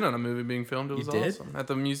walked in on a movie being filmed. It was did? awesome at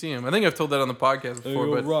the museum. I think I've told that on the podcast before,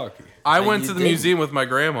 but Rocky. I went you to the did. museum with my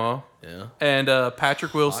grandma, Yeah. and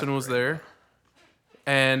Patrick Wilson was there,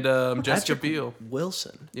 and Jessica Patrick Biel.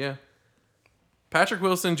 Wilson. Yeah, Patrick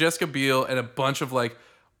Wilson, Jessica Biel, and a bunch of like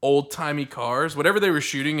old timey cars. Whatever they were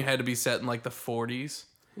shooting had to be set in like the 40s.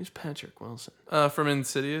 Who's Patrick Wilson? From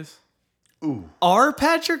Insidious. Our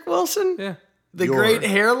Patrick Wilson? Yeah. The Your- great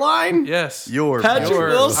hairline? Yes. Your Patrick Patrick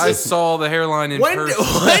Wilson? I saw the hairline in When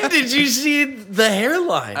person. did you see the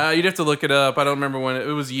hairline? You'd have to look it up. I don't remember when it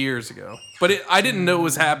was years ago, but I didn't know it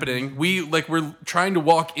was happening. We're trying to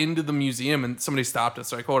walk into the museum and somebody stopped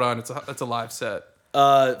us. Like, hold on, it's a live set.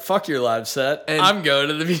 Fuck your live set. And I'm going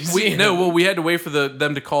to the museum. We had to wait for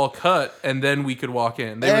them to call cut and then we could walk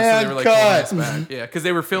in. They And were like cut. holding us back. Yeah, because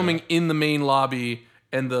they were filming in the main lobby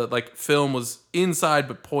and the like film was inside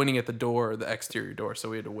but pointing at the door, the exterior door. So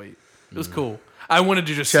we had to wait. It was cool. I wanted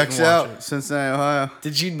to just checks sit and watch out it. Cincinnati, Ohio.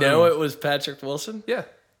 Did you know it was Patrick Wilson? Yeah,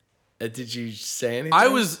 Did you say anything? I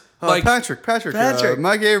was like Patrick, Patrick.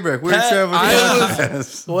 Mike Averbeck. We're traveling. I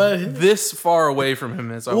was. What? this far away from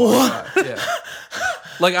him as I was. Yeah.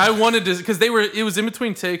 Like I wanted to, because it was in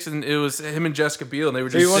between takes, and it was him and Jessica Biel, and they were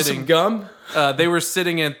Do you just want sitting. some gum? They were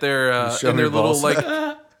sitting at their Show in me their little balls. like.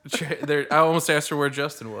 I almost asked her where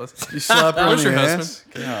Justin was. You slap her on Where's your your ass.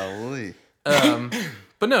 Golly.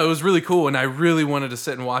 But no, it was really cool, and I really wanted to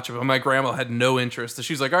sit and watch it. But my grandma had no interest.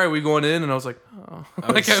 She's like, "All right, we going in?" And I was like, "Oh,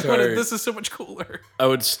 this is so much cooler." I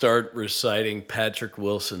would start reciting Patrick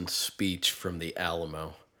Wilson's speech from the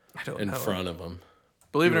Alamo I don't in know. front of him.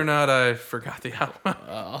 Believe it or not, I forgot the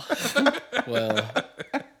Alamo. Well,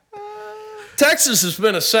 Texas has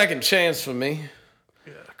been a second chance for me.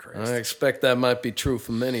 Yeah, Christ. I expect that might be true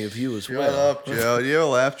for many of you as Shut well. up, Joe. Do you have a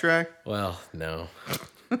laugh track? Well, no.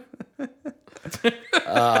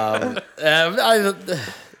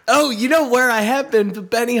 You know where I have been to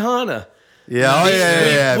Benihana. Yeah. Oh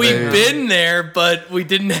yeah. We've baby. been there, but we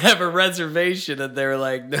didn't have a reservation, and they were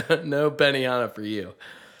like, "No Benihana for you."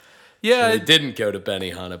 Yeah. I didn't go to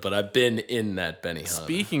Benihana, but I've been in that Benihana.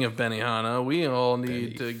 Speaking of Benihana, we all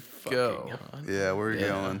need to go. Yeah, where are you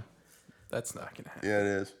going? That's not gonna happen. Yeah, it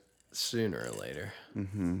is. Sooner or later.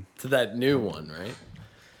 Mm-hmm. To that new one, right?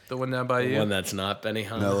 The one down by The you. one that's not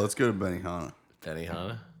Benihana. No, let's go to Benihana.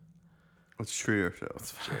 Benihana. Let's treat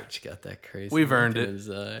ourselves. George got that crazy. We've earned look it. in his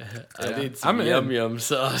eye. I Yeah. need some I'm yum in. yum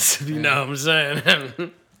sauce, if you know what I'm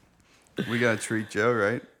saying. We gotta treat Joe,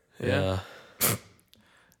 right? Yeah.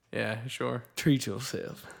 Yeah, sure. Treat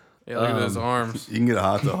yourself. Yeah, look at those arms. You can get a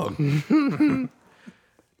hot dog.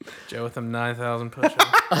 Joe with them 9,000 push-ups.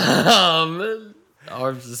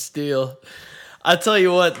 Arms of steel. I tell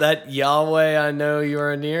you what, that Yahweh I Know You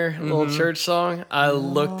Are Near little church song, I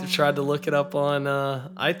tried to look it up on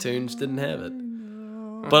iTunes, didn't have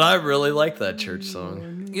it. But I really like that church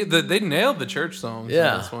song. Yeah, they nailed the church songs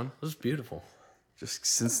Yeah, in this one. it was beautiful. Just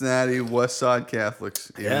Cincinnati West Side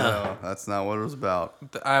Catholics. Yeah. That's not what it was about.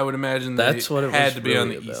 I would imagine That's they what it had was to be on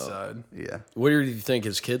the really east about. side. Yeah. Where do you think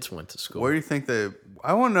his kids went to school? Where do you think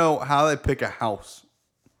I want to know how they pick a house.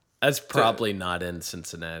 That's probably not in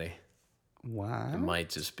Cincinnati. Why? It might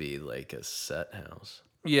just be like a set house.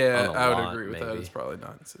 Yeah, On a I would lot, agree with that. maybe. It's probably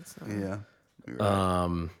not in Cincinnati. Yeah. You're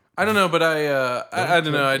right. I don't know, but I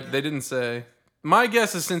don't know. They didn't say. My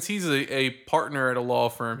guess is since he's a partner at a law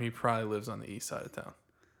firm, he probably lives on the east side of town.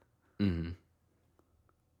 Mm-hmm.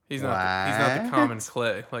 He's not the What? common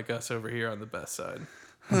clay like us over here on the best side.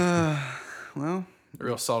 Well, The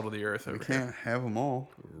real salt of the earth over we here. can't have them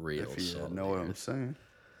all. Real If you salt. know what I'm saying.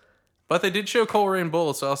 But they did show Coleraine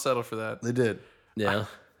Bull, so I'll settle for that. They did. Yeah.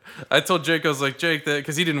 I told Jake, I was like, Jake, that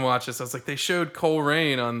because he didn't watch this. I was like, they showed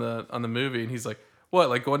Coleraine on the movie, and he's like, what,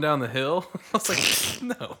 like going down the hill? I was like,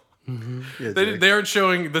 no. Yeah, They, Jake. they aren't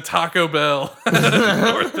showing the Taco Bell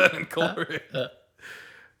North End and Coleraine.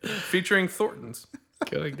 Featuring Thornton's.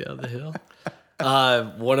 Going down the hill.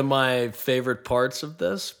 One of my favorite parts of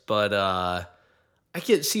this, but I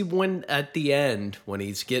can see when at the end when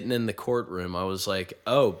he's getting in the courtroom, I was like,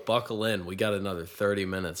 "Oh, buckle in! We got another 30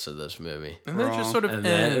 minutes of this movie." And then it just sort of And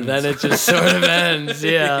ends. then it just sort of ends.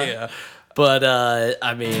 Yeah. Yeah. But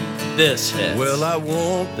I mean, this hits. Well, I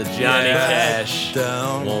won't the Johnny back Cash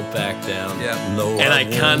down. won't back down. Yeah. No, And I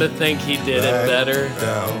won't kind of think he did it back better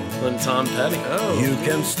down. than Tom Petty. Oh. You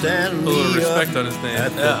can stand a little me respect up on his name.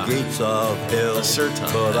 at the Yeah. gates of hell, A Sir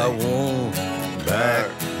Tom but I Petty. won't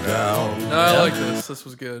back down. No, I like this. This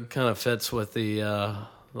was good. Kind of fits with the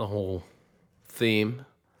whole theme.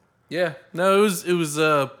 Yeah. No, it was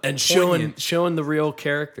And poignant. showing the real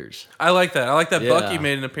characters. I like that. I like that Yeah. Bucky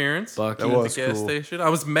made an appearance Bucky. That at was the gas cool. station. I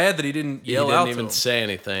was mad that he didn't He yell didn't out even to him. say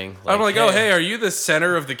anything. I'm like, oh, hey, are you the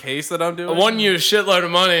center of the case that I'm I doing? won you a shitload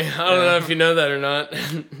of money. I don't know if you know that or not.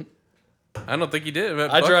 I don't think he did. but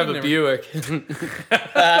I Bucky drive a never- Buick.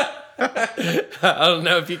 I don't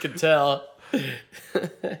know if you can tell.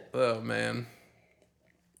 Oh, man.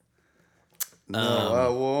 No, I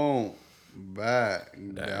won't back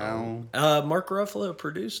down. Mark Ruffalo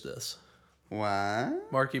produced this. Why?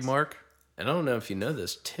 Marky Mark. And I don't know if you know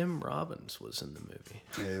this. Tim Robbins was in the movie.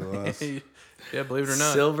 Yeah, he was. Yeah, believe it or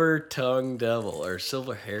not. Silver tongued devil or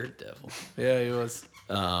silver haired devil. Yeah, he was.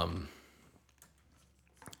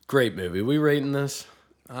 Great movie. We rating this?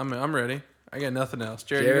 I'm ready. I got nothing else.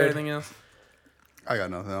 Jared, you Jared? got anything else? I got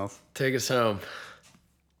nothing else. Take us home.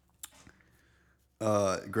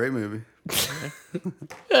 Great movie.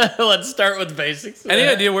 Let's start with basics. Any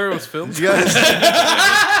idea where it was filmed? You guys,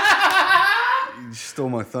 you stole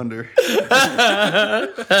my thunder.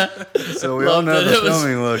 So we all Love know that the it was-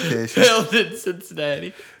 filming location. Filmed in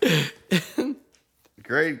Cincinnati.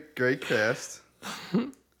 Great cast.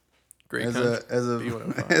 Great As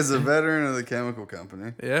country. a as a veteran of the chemical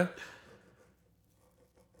company, Yeah.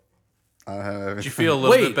 I have everything. Did you feel a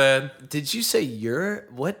little bit bad? Did you say you're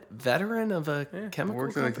what veteran of a I chemical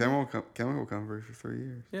worked in a company? chemical company for 3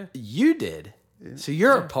 years. You did. So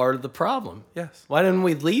you're a part of the problem. Yes. Why didn't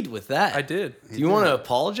we lead with that? I did. Do you want to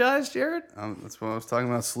apologize, Jared? That's what I was talking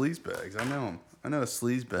about. Sleaze bags. I know them. I know a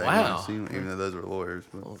sleaze bag. Wow. I've seen, even though those were lawyers.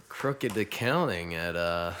 But. Crooked accounting at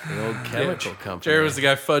the old chemical company. Jared was the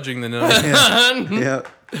guy fudging the note. Yeah.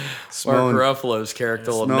 Mark Smelling, Ruffalo's character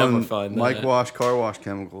will never smelling find Mike that. Wash car wash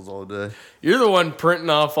chemicals all day. You're the one printing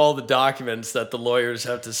off all the documents that the lawyers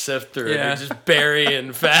have to sift through. Yeah. You're just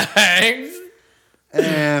burying facts.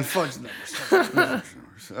 And fudge numbers.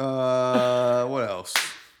 What else?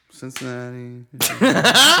 Cincinnati.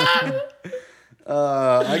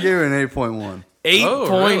 I gave it an 8.1.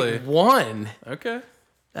 8.1. Okay.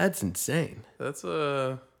 That's insane. That's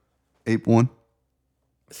 8.1.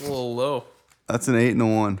 it's a little low. That's an 8 and a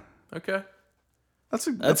 1. Okay. That's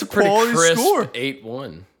a That's a pretty quality crisp score.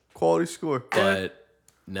 8.1. Quality score. But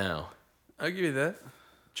No. I'll give you that.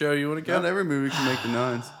 Joe, you want to Not go? every movie can make the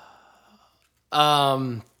nines.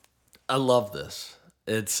 I love this.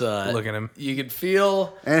 It's Look at him. You can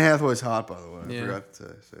feel Anne Hathaway's hot, by the way. I Yeah. forgot to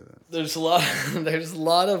say that. there's a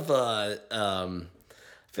lot of I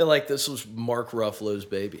feel like this was Mark Ruffalo's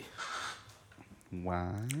baby.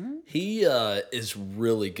 Wow. He is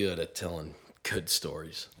really good at telling good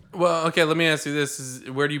stories. Well, okay, let me ask you this.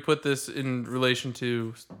 Where do you put this in relation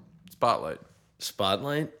to Spotlight?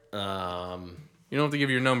 Spotlight. You don't have to give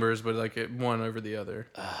your numbers, but like one over the other.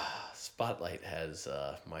 Spotlight has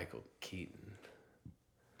Michael Keaton.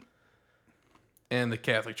 And the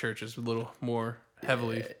Catholic Church is a little more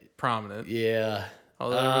heavily prominent. Yeah.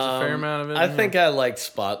 Although there was a fair amount of it. I think I like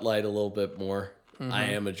Spotlight a little bit more. I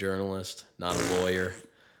am a journalist, not a lawyer.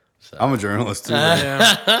 So I'm a journalist too.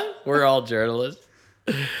 Yeah. we're all journalists.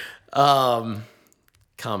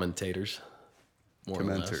 Commentators. More or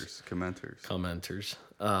less. Commenters. Commenters.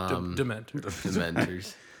 Dementor.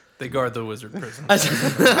 Dementors. They guard the wizard prison.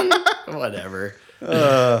 Whatever.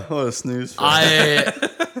 What a snooze.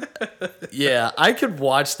 I could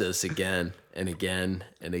watch this again and again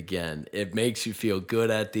and again. It makes you feel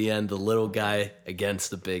good at the end. The little guy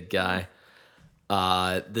against the big guy.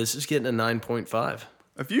 This is getting a 9.5.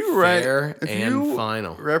 If you Fair if and you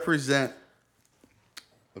final. represent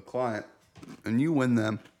a client and you win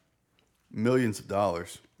them millions of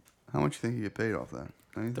dollars, how much you think you get paid off that?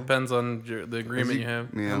 Anything? Depends on the agreement you have.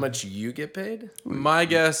 Yeah. How much you get paid? My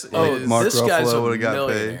guess is Mark This guy's a Ruffalo would've got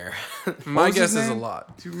paid. millionaire. my was guess his is a name?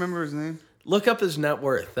 lot. Do you remember his name? Look up his net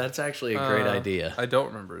worth. That's actually a great idea. I don't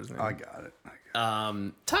remember his name. I got it.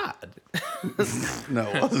 Todd. No,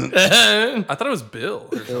 it wasn't. I thought it was Bill.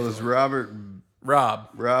 It was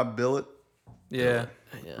Rob Billett. Yeah.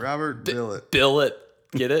 Robert Billett. Bill it.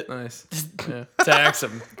 Get it? Nice. Yeah. Tax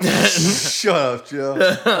him. Shut up,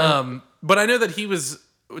 Joe. But I know that he was,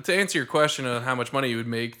 to answer your question on how much money he would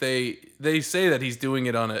make, they say that he's doing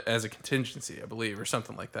it as a contingency, I believe, or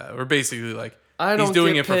something like that. Or basically like I he's don't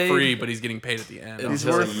doing get it for paid. free, but he's getting paid at the end. He's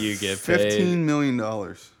Until worth you get paid. $15 million.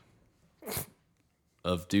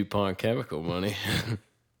 Of DuPont chemical money.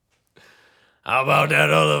 How about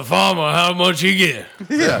that other farmer? How much he get?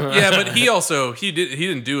 Yeah, but he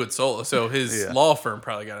didn't do it solo, so his Yeah. law firm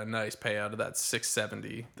probably got a nice payout of that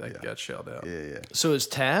 $670 that got shelled out. Yeah. So is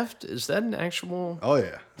Taft? Is that an actual? Oh yeah.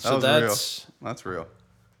 That So was that's- real. That's real.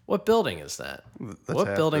 What building is that? The What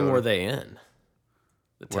Taft building were building. they in?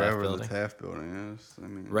 The Taft Wherever building, the Taft building is. I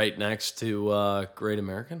mean, right next to Great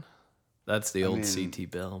American. That's the old mean- CT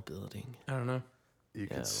Bell building. I don't know. you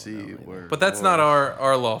can see where. But that's not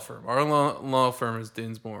our law firm. Our law firm is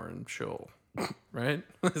Dinsmore and Scholl, right?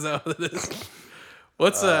 Is that what it is?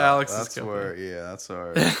 What's Alex's That's company? where. Yeah, that's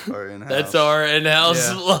our in-house. That's our in-house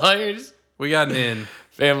Yeah. lawyers. We got an in.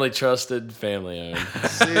 Family trusted, family owned.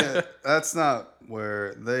 See, that's not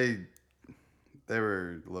where they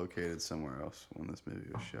were located somewhere else when this movie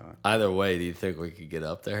was shot. Either way, do you think we could get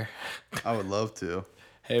up there? I would love to.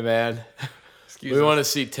 Hey man, Excuse we us. want to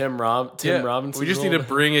see Tim Yeah, Robinson. we just need to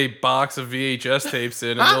bring a box of VHS tapes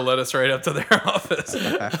in, and they'll let us right up to their office.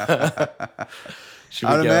 Should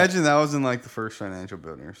we I'd go? imagine that was in like the First Financial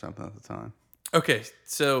Building or something at the time. Okay,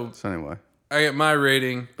 so So anyway, I get my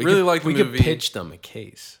rating. We Really could, like the we movie. could pitch them a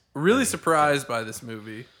case. Really surprised by this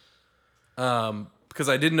movie, because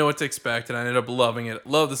I didn't know what to expect, and I ended up loving it.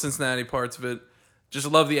 Love the Cincinnati parts of it. Just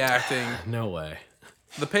love the acting. No way.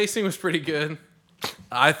 The pacing was pretty good,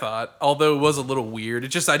 I thought, although it was a little weird. It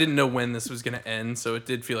just, I didn't know when this was going to end, so it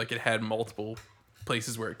did feel like it had multiple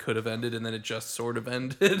places where it could have ended, and then it just sort of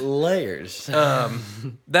ended. Layers.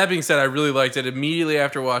 That being said, I really liked it. Immediately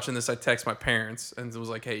after watching this, I texted my parents and was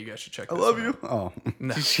like, hey, you guys should check I this love out. you. Oh,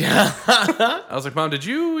 I was like, Mom, did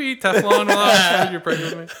you eat Teflon while you're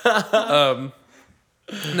pregnant with me?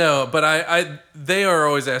 No, but they are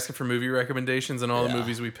always asking for movie recommendations, and all the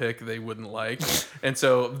movies we pick they wouldn't like. And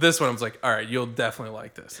so this one I was like, all right, you'll definitely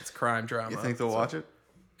like this. It's crime drama. you think they'll watch it?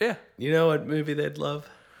 Yeah. You know what movie they'd love?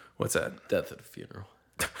 What's that? Death at a Funeral.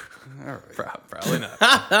 All right. Probably not.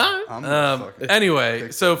 I'm gonna fucking-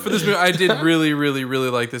 Anyway, so for this movie, I did really, really, really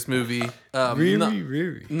like this movie.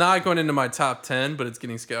 Really? Not going into my top 10, but it's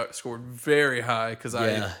getting scored very high because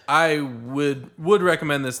Yeah. I would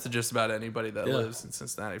recommend this to just about anybody that lives in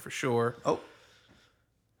Cincinnati for sure. Oh,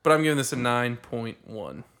 But I'm giving this a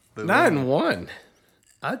 9.1. 9-1.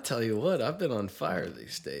 I tell you what, I've been on fire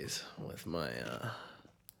these days with my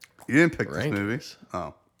you didn't pick this Rankings. movie.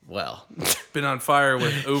 Oh, well. Been on fire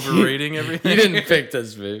with overrating everything. You didn't pick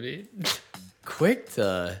this movie. Quick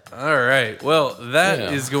to All right. Well, that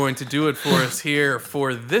is Yeah. going to do it for us here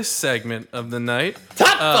for this segment of the night.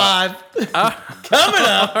 top 5 coming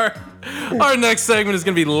up. Our next segment is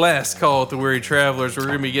going to be Last Call with the Weary Travelers. We're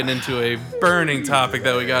going to be getting into a burning topic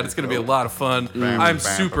that we got. It's going to be a lot of fun. I'm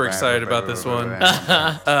super excited about this one.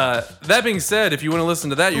 That being said, if you want to listen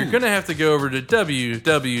to that, you're going to have to go over to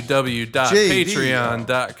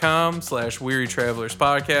www.patreon.com/Weary Travelers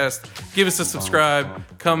Podcast. Give us a subscribe.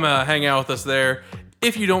 Come hang out with us there.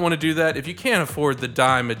 If you don't want to do that, if you can't afford the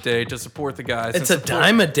dime a day to support the guys, It's a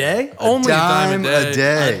dime a day? only a dime a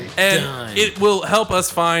day. and dime. it will help us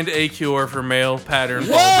find a cure for male pattern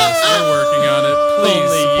baldness. We're working on it. Please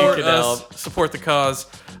Only you support can us, help. support the cause.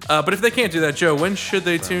 But if they can't do that, Joe, when should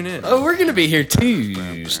they tune in? Oh, we're going to be here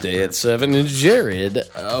Tuesday at 7. And Jared,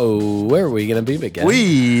 where are we going to be, big guy?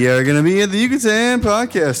 We are going to be at the Yucatan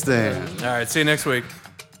Podcast Stand. All right, see you next week.